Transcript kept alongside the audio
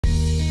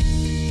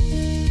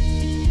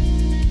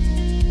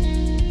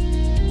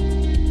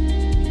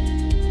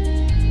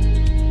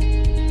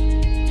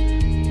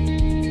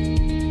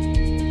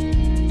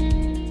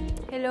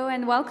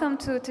welcome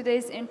to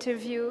today's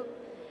interview.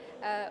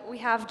 We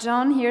have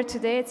John here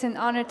today. It's an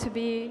honor to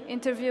be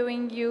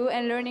interviewing you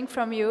and learning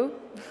from you.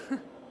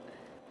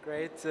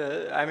 Great.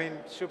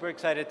 Super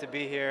excited to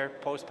be here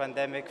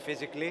post-pandemic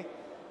physically.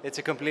 It's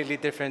a completely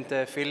different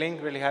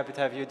feeling. Really happy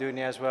to have you,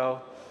 Dunia, as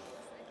well,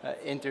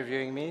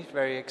 interviewing me.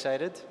 Very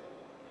excited.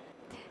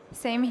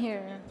 Same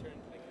here.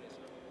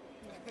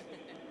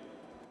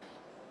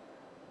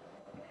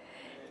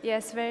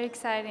 Yes, very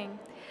exciting.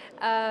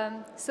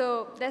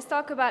 So let's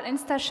talk about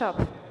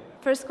InstaShop.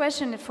 First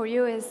question for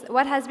you is,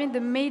 what has been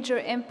the major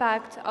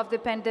impact of the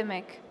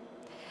pandemic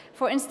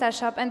for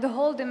InstaShop and the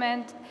whole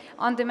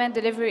on-demand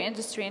delivery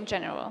industry in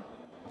general?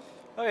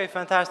 Okay,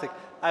 fantastic.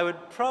 I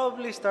would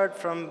probably start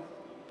from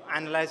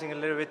analyzing a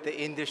little bit the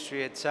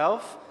industry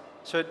itself.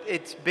 So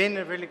it's been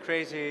a really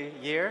crazy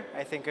year.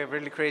 I think a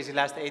really crazy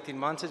last 18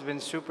 months. It's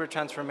been super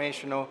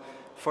transformational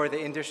for the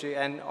industry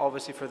and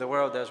obviously for the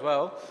world as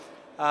well.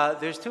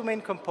 There's two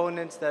main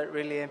components that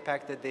really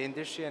impacted the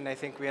industry, and I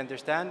think we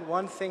understand.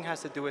 One thing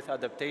has to do with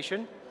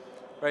adaptation,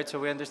 right? So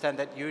we understand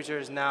that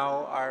users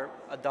now are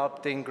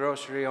adopting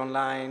grocery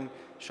online,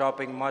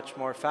 shopping much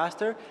more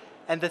faster.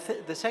 And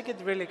the second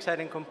really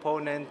exciting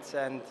component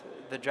and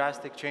the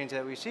drastic change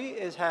that we see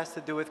has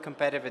to do with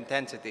competitive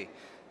intensity.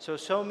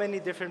 So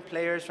many different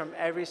players from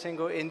every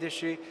single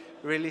industry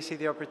really see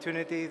the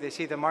opportunity, they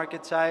see the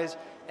market size,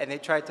 and they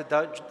try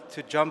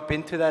to jump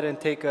into that and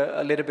take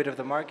a little bit of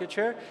the market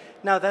share.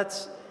 Now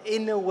that's,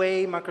 in a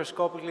way,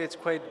 macroscopically, it's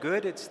quite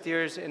good. It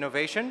steers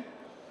innovation,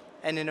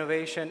 and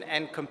innovation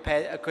and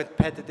a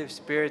competitive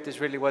spirit is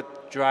really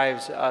what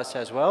drives us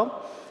as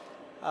well.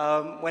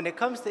 When it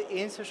comes to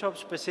InstaShop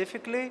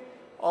specifically,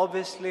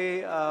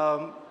 obviously,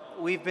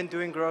 we've been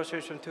doing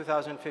groceries from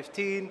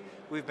 2015.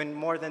 We've been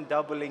more than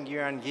doubling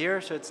year on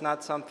year, so it's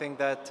not something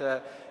that,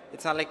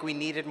 it's not like we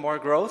needed more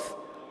growth.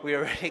 We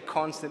are already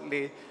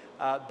constantly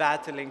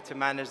battling to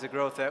manage the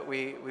growth that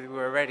we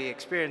were already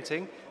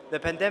experiencing. The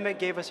pandemic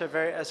gave us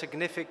a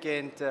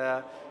significant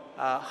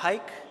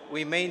hike.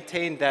 We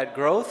maintained that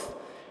growth,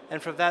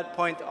 and from that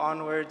point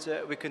onwards,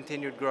 we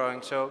continued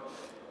growing. So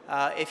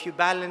if you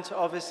balance,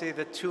 obviously,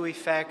 the two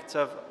effects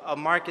of a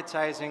market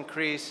size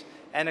increase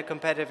and a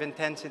competitive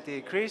intensity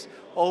increase,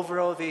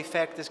 overall, the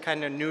effect is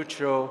kind of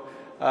neutral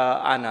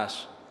on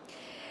us.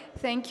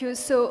 Thank you.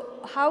 So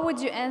how would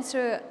you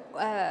answer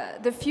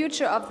the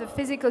future of the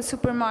physical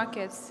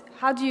supermarkets?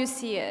 How do you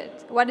see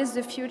it? What is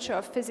the future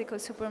of physical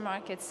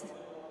supermarkets?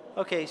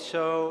 Okay,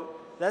 so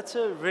that's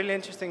a really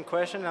interesting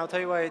question, and I'll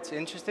tell you why it's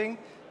interesting.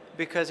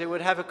 Because it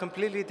would have a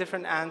completely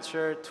different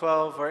answer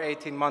 12 or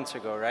 18 months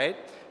ago, right?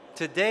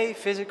 Today,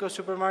 physical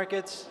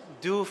supermarkets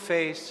do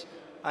face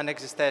an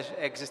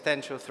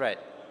existential threat.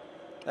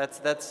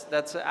 That's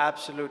an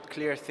absolute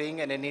clear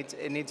thing, and it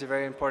needs a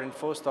very important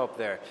full stop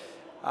there.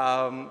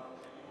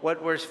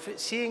 What we're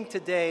seeing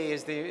today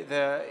is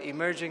the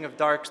emerging of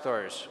dark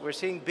stores. We're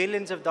seeing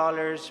billions of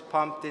dollars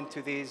pumped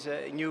into these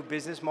new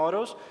business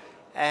models,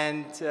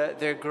 and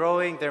they're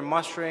growing, they're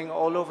mushrooming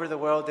all over the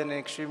world in an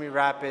extremely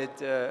rapid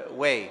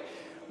way.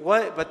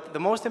 But the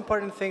most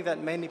important thing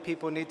that many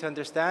people need to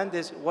understand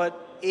is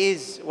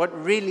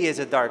what really is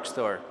a dark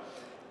store.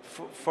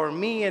 For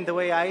me, and the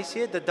way I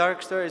see it, the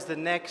dark store is the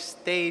next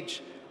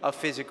stage of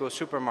physical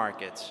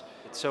supermarkets.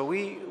 So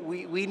we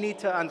need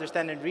to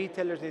understand, and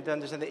retailers need to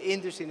understand, the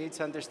industry needs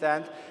to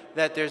understand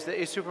that there's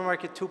a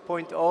supermarket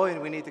 2.0,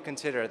 and we need to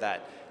consider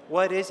that.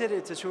 What is it?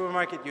 It's a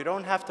supermarket you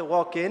don't have to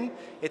walk in.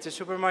 It's a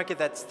supermarket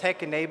that's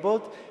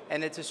tech-enabled,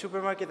 and it's a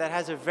supermarket that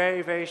has a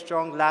very, very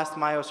strong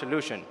last-mile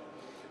solution.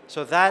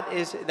 So that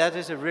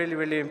is a really,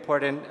 really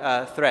important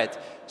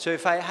threat. So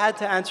if I had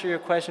to answer your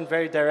question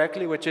very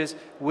directly, which is,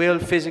 will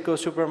physical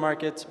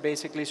supermarkets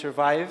basically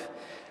survive?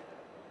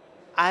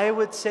 I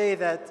would say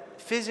that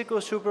physical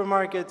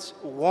supermarkets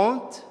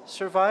won't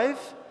survive,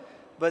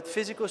 but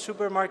physical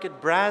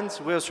supermarket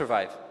brands will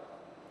survive.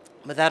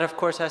 But that, of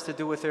course, has to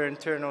do with their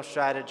internal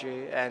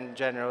strategy and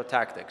general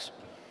tactics.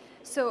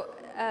 So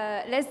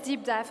let's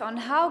deep dive on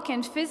how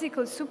can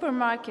physical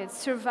supermarkets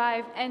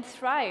survive and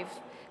thrive,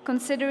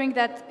 considering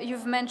that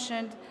you've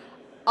mentioned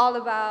all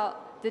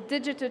about the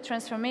digital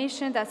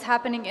transformation that's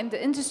happening in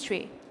the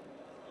industry.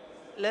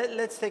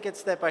 Let's take it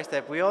step by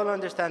step. We all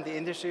understand the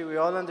industry, we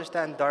all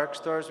understand dark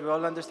stores, we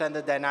all understand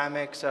the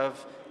dynamics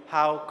of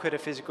how could a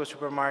physical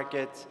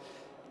supermarket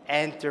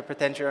enter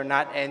potentially or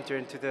not enter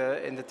into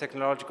the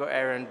technological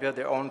era and build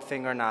their own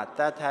thing or not.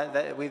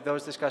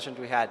 Those discussions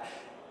we had.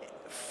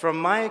 From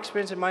my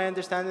experience and my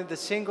understanding, the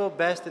single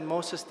best and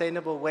most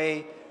sustainable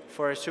way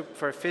for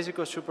a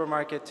physical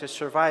supermarket to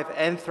survive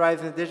and thrive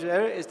in the digital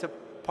era is to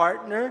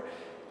partner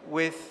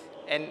with,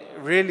 and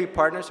really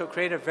partner, so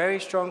create a very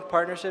strong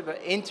partnership, an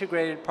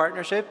integrated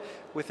partnership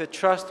with a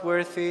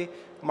trustworthy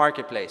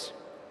marketplace.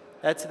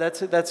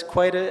 That's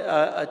quite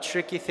a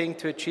tricky thing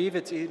to achieve.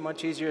 It's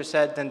much easier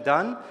said than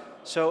done.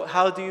 So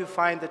how do you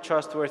find a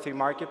trustworthy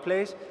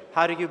marketplace?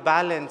 How do you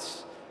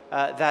balance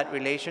that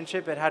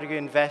relationship, and how do you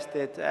invest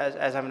it,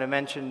 as I'm going to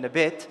mention in a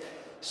bit?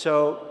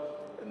 So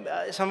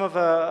some of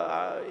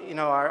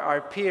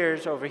our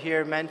peers over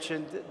here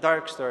mentioned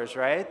dark stores,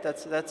 right?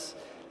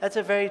 That's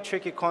a very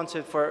tricky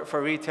concept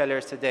for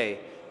retailers today.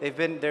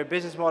 Their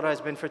business model has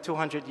been for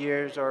 200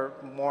 years or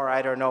more,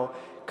 I don't know,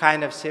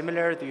 kind of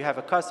similar. You have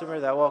a customer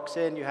that walks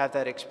in, you have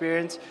that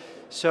experience.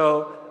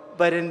 So,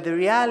 but in the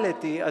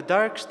reality, a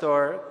dark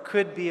store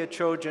could be a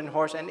Trojan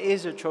horse and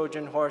is a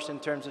Trojan horse in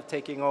terms of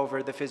taking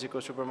over the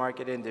physical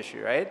supermarket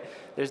industry, right?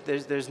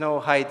 There's no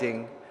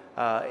hiding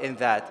in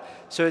that.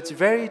 So it's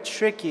very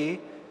tricky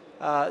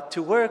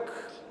to work,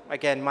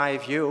 again, my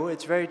view,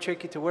 it's very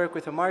tricky to work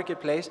with a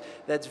marketplace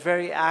that's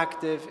very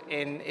active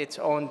in its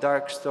own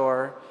dark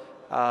store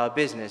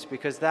business,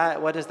 because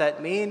what does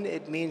that mean?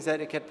 It means that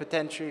it can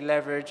potentially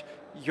leverage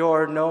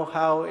your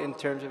know-how in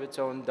terms of its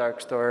own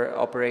dark store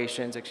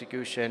operations,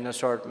 execution,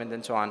 assortment,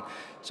 and so on.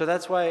 So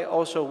that's why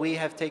also we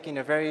have taken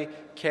a very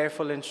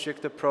careful and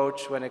strict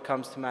approach when it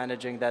comes to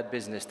managing that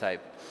business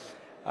type.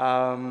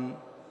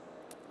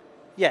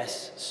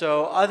 Yes,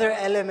 so other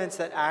elements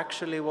that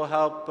actually will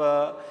help,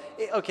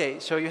 okay,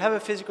 so you have a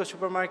physical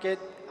supermarket.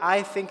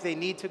 I think they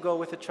need to go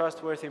with a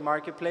trustworthy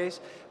marketplace,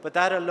 but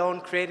that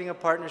alone, creating a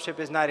partnership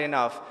is not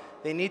enough.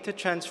 They need to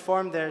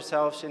transform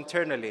themselves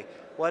internally.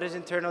 What does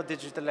internal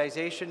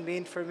digitalization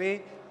mean for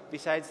me?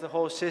 Besides the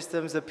whole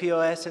systems, the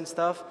POS and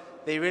stuff,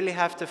 they really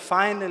have to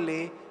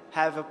finally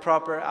have a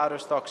proper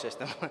out-of-stock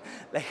system.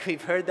 Like,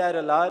 we've heard that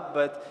a lot,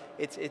 but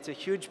it's a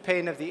huge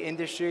pain of the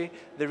industry.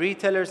 The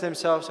retailers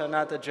themselves are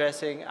not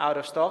addressing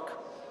out-of-stock,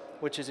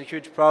 which is a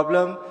huge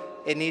problem.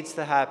 It needs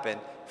to happen.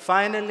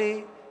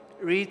 Finally,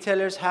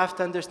 retailers have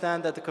to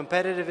understand that the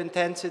competitive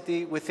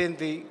intensity within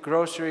the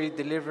grocery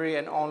delivery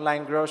and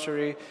online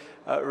grocery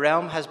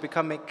realm has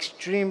become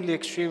extremely,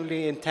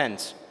 extremely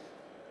intense.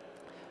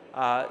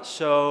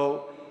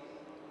 So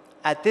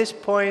at this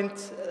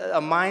point,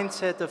 a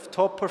mindset of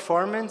top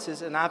performance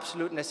is an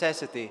absolute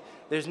necessity.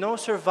 There's no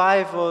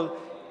survival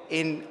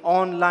in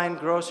online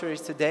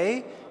groceries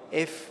today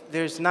if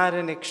there's not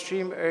an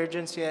extreme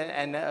urgency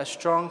and a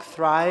strong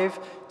thrive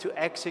to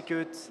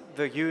execute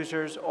the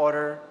user's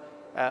order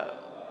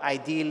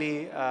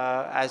ideally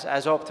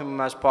as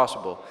optimum as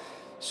possible.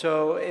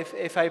 So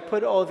if I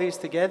put all these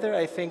together,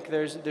 I think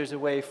there's a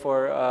way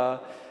for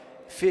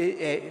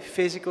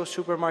physical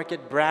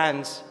supermarket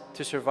brands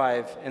to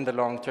survive in the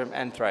long term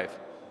and thrive.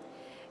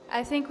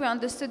 I think we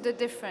understood the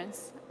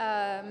difference,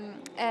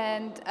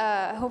 and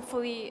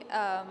hopefully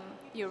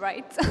you're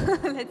right.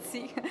 Let's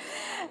see.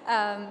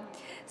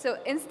 So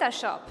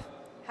InstaShop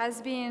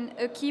has been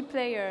a key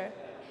player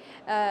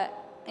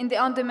in the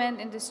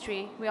on-demand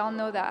industry. We all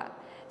know that.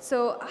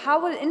 So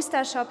how will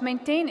InstaShop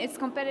maintain its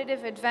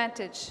competitive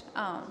advantage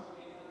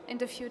in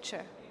the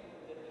future?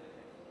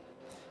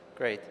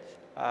 Great.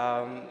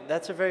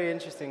 That's a very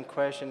interesting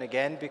question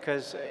again,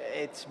 because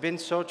it's been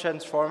so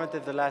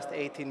transformative the last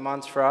 18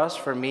 months for us,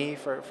 for me,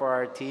 for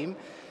our team.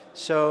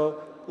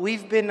 So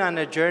we've been on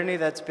a journey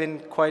that's been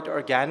quite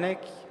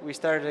organic. We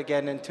started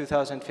again in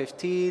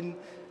 2015.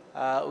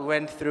 We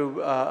went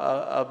through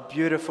a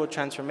beautiful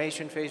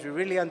transformation phase. We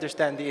really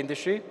understand the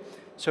industry.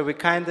 So we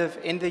kind of,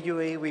 in the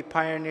UAE, we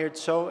pioneered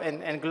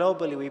and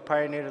globally, we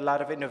pioneered a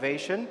lot of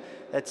innovation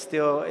that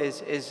still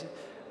is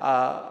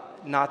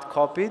not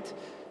copied.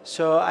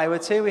 So I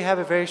would say we have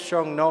a very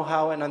strong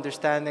know-how and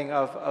understanding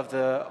of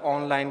the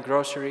online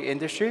grocery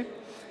industry.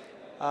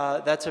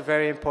 That's a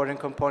very important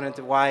component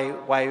of why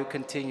we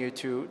continue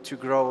to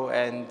grow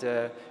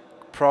and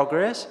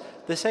progress.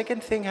 The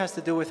second thing has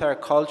to do with our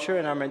culture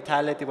and our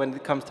mentality when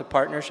it comes to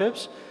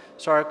partnerships.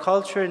 So our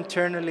culture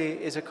internally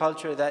is a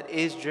culture that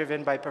is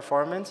driven by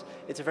performance.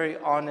 It's a very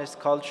honest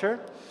culture,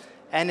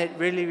 and it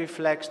really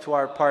reflects to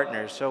our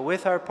partners. So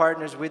with our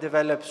partners, we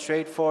develop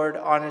straightforward,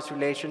 honest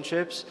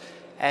relationships,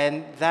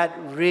 and that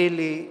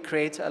really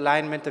creates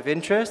alignment of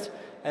interest.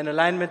 And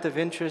alignment of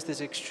interest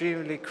is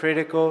extremely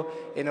critical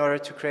in order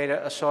to create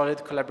a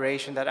solid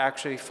collaboration that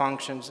actually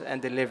functions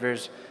and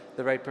delivers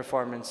the right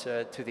performance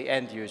to the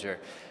end user.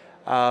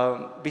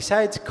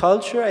 Besides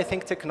culture, I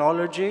think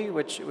technology,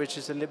 which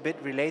is a little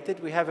bit related,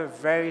 we have a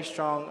very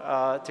strong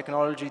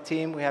technology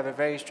team. We have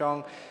very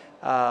strong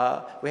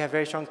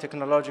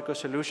technological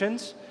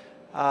solutions,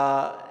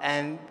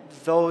 and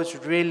those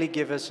really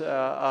give us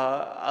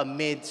a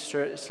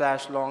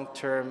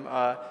mid/long-term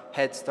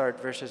head start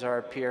versus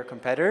our peer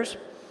competitors.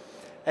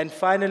 And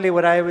finally,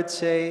 what I would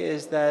say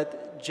is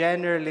that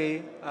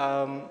generally,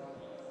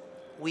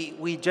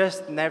 we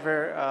just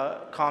never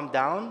calm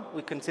down.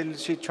 We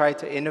continuously try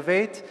to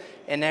innovate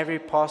in every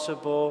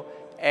possible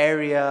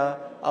area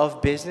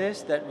of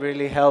business that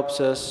really helps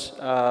us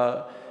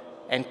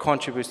and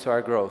contributes to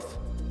our growth.